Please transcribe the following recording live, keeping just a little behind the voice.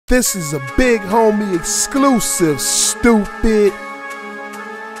This is a big homie exclusive, stupid.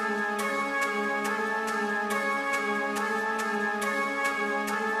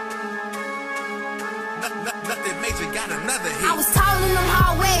 Nothing major, got another hit. I was tall in them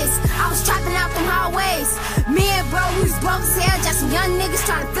hallways, I was trapping out them hallways. Me and bro, we was broke as hell, just some young niggas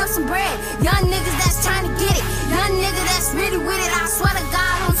trying to flip some bread. Young niggas that's trying to get it, young niggas that's really with it. I swear to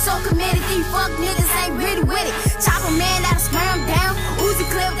God, I'm so committed, these fuck niggas ain't really with it. Chop a man that'll spray him down, Uzi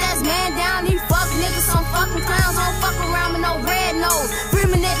clip that's man down. These fuck niggas some fucking clowns, don't fuck around with no red nose. Free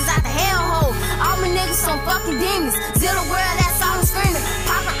my niggas out the hellhole, all my niggas some fucking demons. Zilla world, that's all I'm screaming.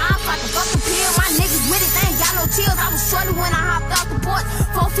 Popping off like a fucking pill, my niggas with it, they ain't got no chills. I was shorty when I hopped off the porch,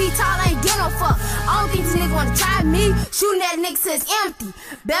 4 feet tall, I ain't get no fuck. I don't think these niggas wanna try me, shooting at niggas till it's empty.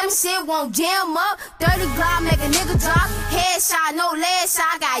 Bama shit won't jam up, 30 Glock make a nigga drop. Headshot, no leg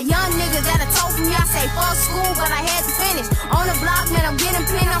shot, got young niggas that have told me I say fuck school, but I had to finish. On the block, man, I'm getting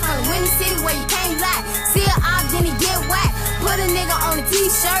plenty, I'm from the windy city where you can't lie. See a op, then he get whacked, put a nigga on a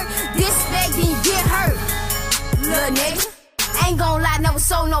t-shirt, disrespect, then you get hurt. Little nigga, ain't gon' lie, never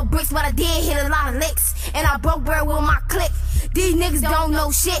sold no bricks, but I did hit a lot of licks, and I broke bread with my clique. These niggas don't know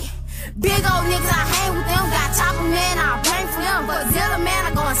shit. Big old niggas, I hang with them, got chopper man, I bang for them, but Zilla man,